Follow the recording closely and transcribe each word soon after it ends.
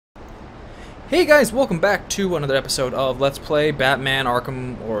Hey guys, welcome back to another episode of Let's Play Batman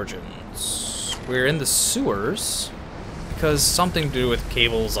Arkham Origins. We're in the sewers because something to do with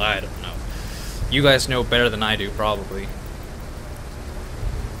cables, I don't know. You guys know better than I do, probably.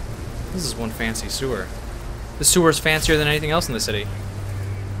 This is one fancy sewer. The sewer's fancier than anything else in the city.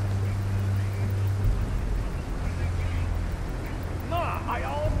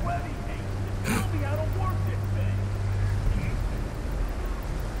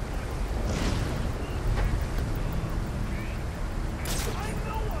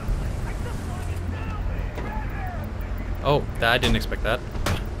 Oh, I didn't expect that.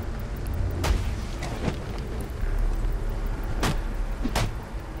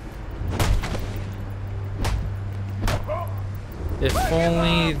 If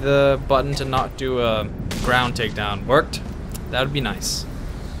only the button to not do a ground takedown worked, that would be nice.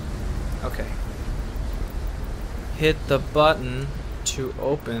 Okay. Hit the button to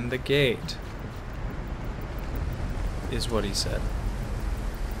open the gate, is what he said.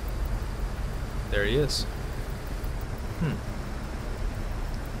 There he is.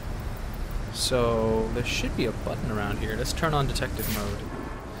 So there should be a button around here. Let's turn on detective mode.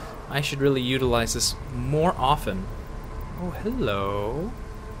 I should really utilize this more often. Oh, hello.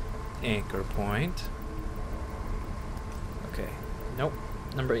 Anchor point. Okay. Nope.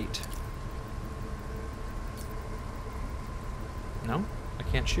 Number 8. No? I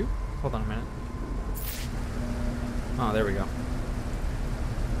can't shoot? Hold on a minute. Oh, there we go.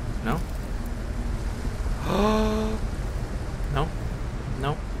 No? No?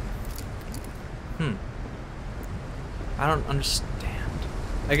 No? I don't understand.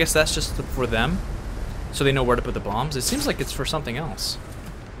 I guess that's just for them, so they know where to put the bombs. It seems like it's for something else.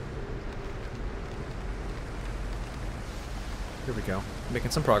 Here we go.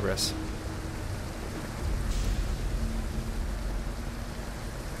 Making some progress.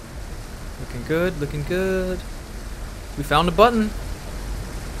 Looking good, looking good. We found a button,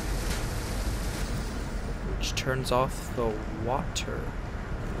 which turns off the water.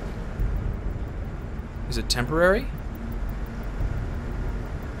 Is it temporary?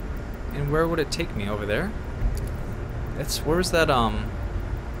 And where would it take me? Over there? Where's that,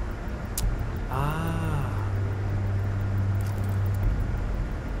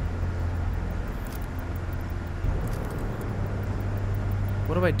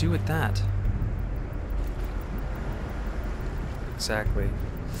 What do I do with that? Exactly.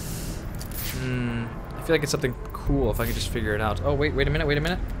 I feel like it's something cool if I could just figure it out. Oh, wait a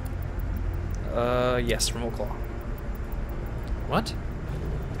minute. Yes, remote claw. What?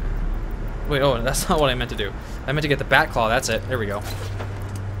 Wait, oh, that's not what I meant to do. I meant to get the bat claw, that's it. There we go.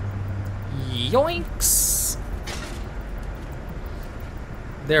 Yoinks!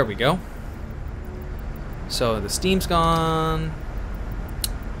 There we go. So the steam's gone.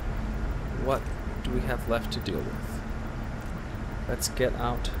 What do we have left to deal with? Let's get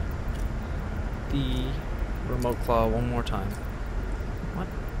out the remote claw one more time. What?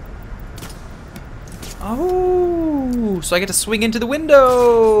 Oh, so I get to swing into the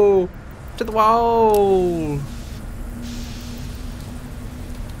window! To the wall!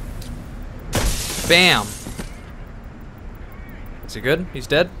 Bam! Is he good? He's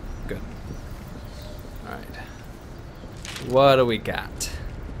dead? Good. Alright. What do we got?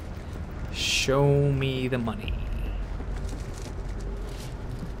 Show me the money.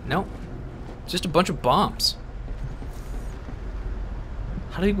 No. Just a bunch of bombs.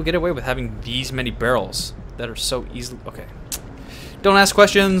 How do people get away with having these many barrels that are so easily... Okay. Don't ask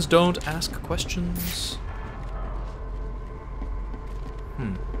questions. Don't ask questions.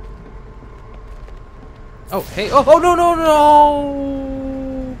 Oh, hey. Oh, no, no,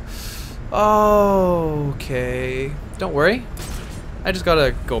 no. Oh, okay. Don't worry. I just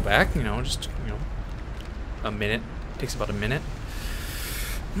gotta go back, just, a minute. Takes about a minute.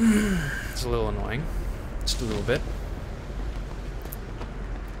 It's a little annoying. Just a little bit.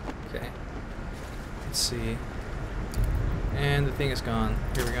 Okay. Let's see. And the thing is gone.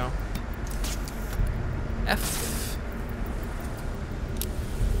 Here we go. F.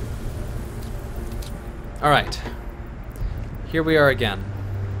 Alright. Here we are again.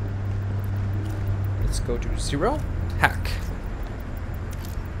 Let's go to 0. Hack.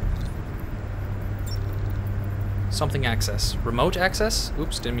 Something access. Remote access?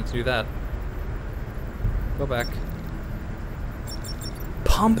 Oops, didn't mean to do that. Go back.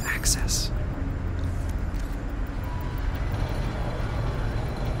 Pump access.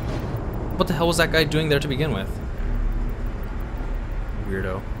 What the hell was that guy doing there to begin with?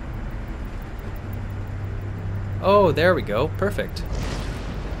 Weirdo. Oh, there we go. Perfect.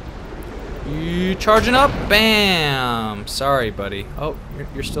 You charging up? Bam! Sorry, buddy. Oh,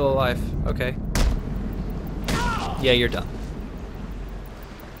 you're still alive. Okay. Yeah, you're done.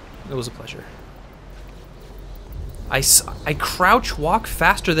 It was a pleasure. I crouch walk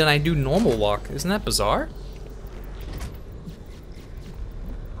faster than I do normal walk. Isn't that bizarre?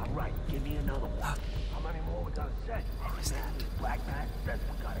 All right, give me another one. How many more we got to set? Black man says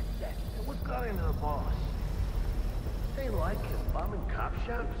we got it set. And we're going to the boss. They like him bombing cop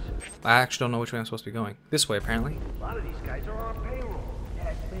shops. I actually don't know which way I'm supposed to be going. This way, apparently. A lot of these guys are on payroll.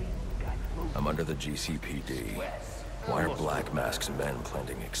 I'm under the GCPD. Why are black masked men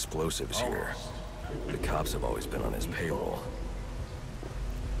planting explosives here? The cops have always been on his payroll.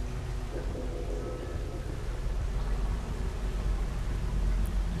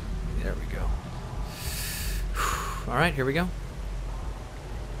 There we go. All right, here we go.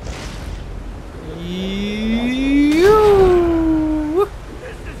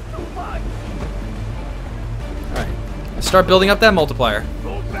 All right, let's start building up that multiplier.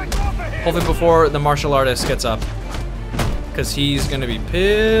 Hopefully before the martial artist gets up, because he's gonna be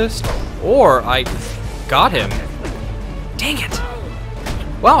pissed. Or I got him. Dang it!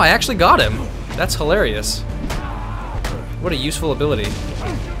 Wow, I actually got him. That's hilarious. What a useful ability.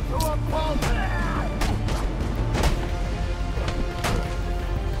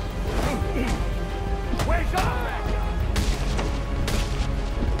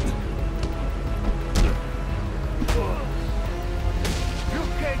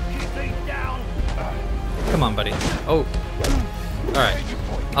 Come on, buddy. Oh. Alright.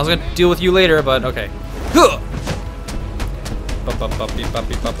 I was gonna deal with you later, but okay.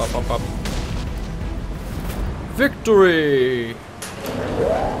 Victory!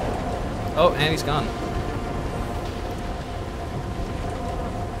 Oh, and he's gone.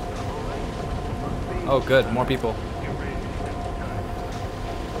 Oh, good. More people.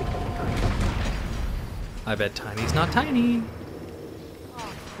 I bet Tiny's not tiny.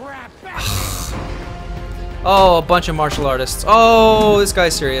 Oh, a bunch of martial artists. Oh, this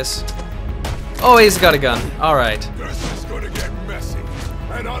guy's serious. Oh, he's got a gun. All right. This is gonna get messy,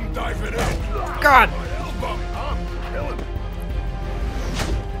 and I'm diving in. God.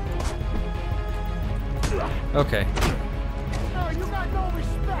 Okay.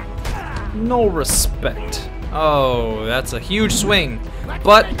 No respect. Oh, that's a huge swing.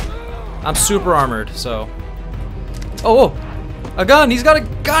 But I'm super armored, so. Oh, a gun. He's got a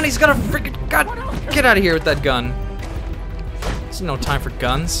gun. He's got a freaking gun. Get out of here with that gun. There's no time for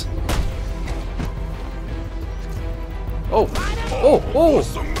guns. Oh. Oh. Oh.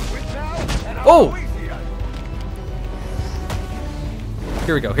 Oh.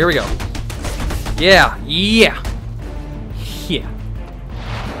 Here we go. Here we go. Yeah. Yeah. Yeah.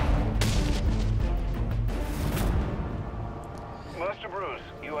 Master Bruce,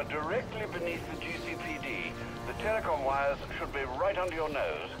 you are directly beneath the GCPD. The telecom wires should be right under your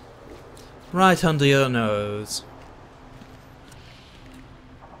nose. Right under your nose.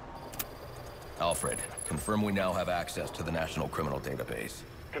 Alfred, confirm we now have access to the National Criminal Database.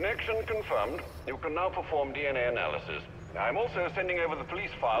 Connection confirmed. You can now perform DNA analysis. I'm also sending over the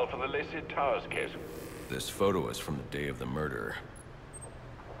police file for the Lacey Towers case. This photo is from the day of the murder.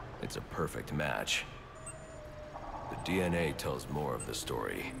 It's a perfect match. The DNA tells more of the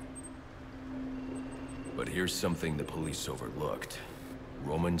story. But here's something the police overlooked.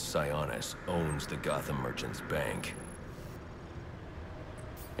 Roman Sionis owns the Gotham Merchants Bank.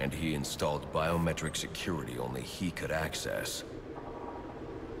 And he installed biometric security only he could access.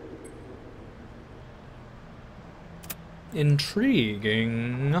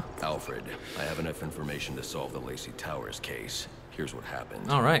 Intriguing. Alfred, I have enough information to solve the Lacey Towers case. Here's what happened.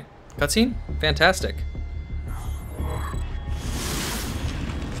 All right. Cutscene? Fantastic.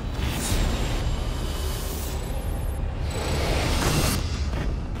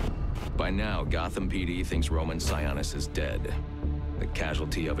 By now, Gotham PD thinks Roman Sionis is dead. The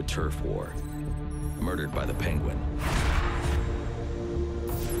casualty of a turf war. Murdered by the Penguin.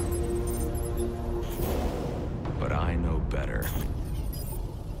 But I know better.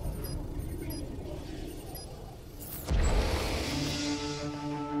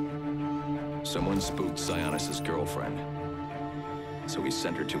 Someone spooked Sionis' girlfriend. So he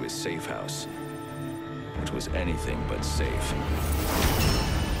sent her to his safe house. Which was anything but safe.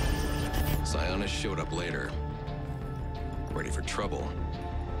 Sionis showed up later, ready for trouble,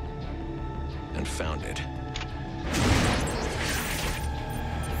 and found it.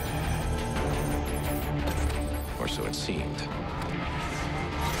 Or so it seemed.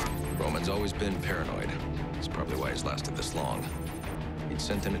 Roman's always been paranoid. That's probably why he's lasted this long. He'd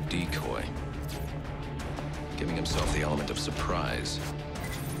sent in a decoy, giving himself the element of surprise.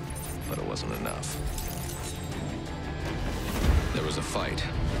 but it wasn't enough. There was a fight.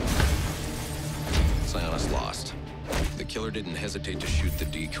 Sionis lost. The killer didn't hesitate to shoot the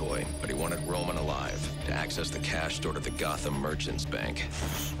decoy, but he wanted Roman alive to access the cash stored at the Gotham Merchants Bank.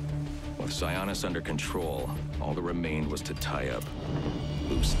 With Sionis under control, all that remained was to tie up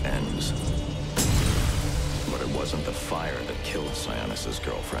loose ends. But it wasn't the fire that killed Sionis'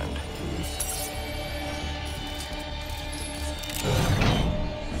 girlfriend.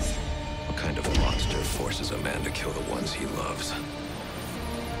 What kind of monster forces a man to kill the ones he loves?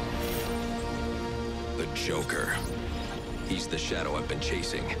 The Joker. He's the shadow I've been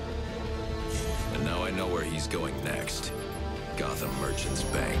chasing. And now I know where he's going next. Gotham Merchants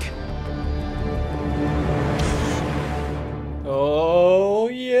Bank. Oh,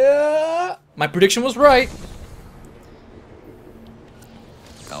 yeah. My prediction was right.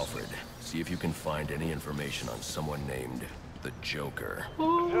 Alfred, see if you can find any information on someone named the Joker.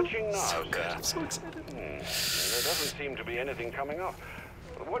 Searching now, So sir. good. I'm so excited. There doesn't seem to be anything coming up.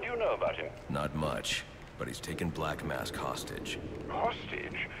 What do you know about him? Not much, but he's taken Black Mask hostage.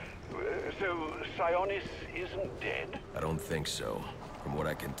 Hostage? So Sionis isn't dead? I don't think so. From what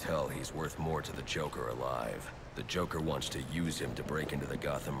I can tell, he's worth more to the Joker alive. The Joker wants to use him to break into the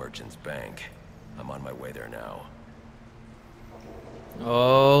Gotham Merchants Bank. I'm on my way there now.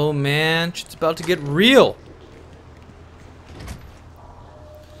 Oh, man. Shit's about to get real.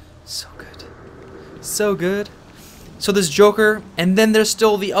 So good. So good. So there's Joker, and then there's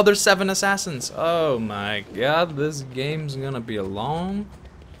still the other 7 assassins. Oh my god, this game's gonna be a long...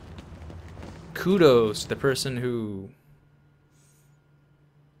 Kudos to the person who...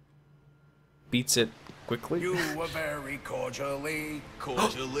 beats it quickly. You were very cordially, you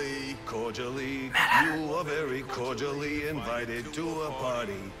are very cordially invited to a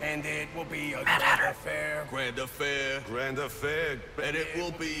party. And it will be a grand affair. Grand affair, and it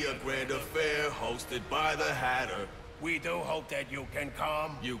will be a grand affair hosted by the Hatter. We do hope that you can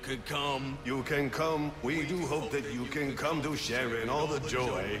come. You can come. We do hope that you can come to share in all the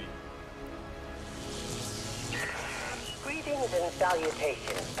joy. Greetings and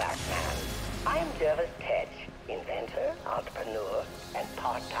salutations, Batman. I'm Jervis Tetch, inventor, entrepreneur, and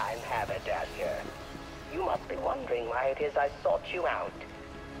part-time haberdasher. You must be wondering why it is I sought you out.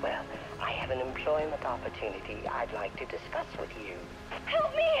 Well, I have an employment opportunity I'd like to discuss with you.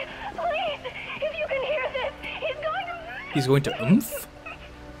 Help me! Please! If you can hear this, He's going to oomph?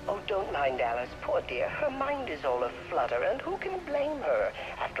 Oh, don't mind Alice, poor dear. Her mind is all aflutter, and who can blame her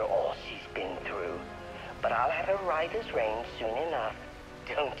after all she's been through? But I'll have her right as rain soon enough.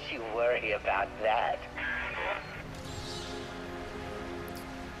 Don't you worry about that.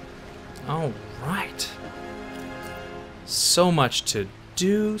 All right. So much to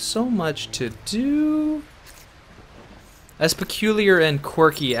do, so much to do. As peculiar and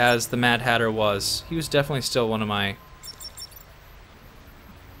quirky as the Mad Hatter was, he was definitely still one of my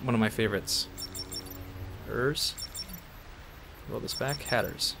favorites. Roll this back.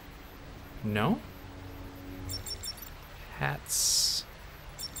 Hatters. No? Hats.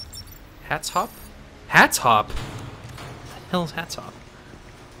 Hats Hop? Hats Hop? What the hell is Hats Hop?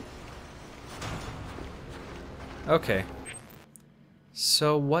 Okay.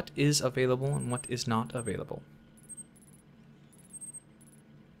 So what is available and what is not available?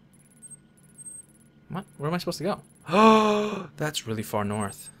 What? Where am I supposed to go? Oh, that's really far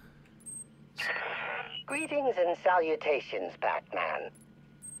north. Greetings and salutations, Batman.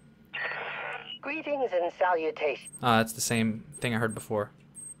 Greetings and salutations. That's the same thing I heard before.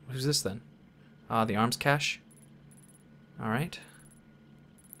 Who's this then? The arms cache. Alright.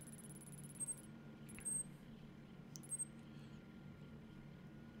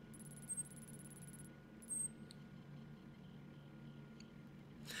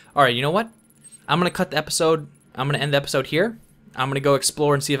 Alright, you know what? I'm gonna cut the episode. I'm gonna end the episode here. I'm gonna go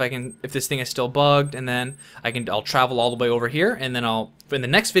explore and see if this thing is still bugged, and then I'll travel all the way over here, and then in the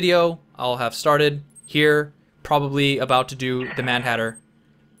next video I'll have started here, probably about to do the Mad Hatter.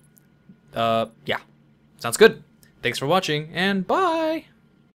 Yeah, sounds good. Thanks for watching, and bye.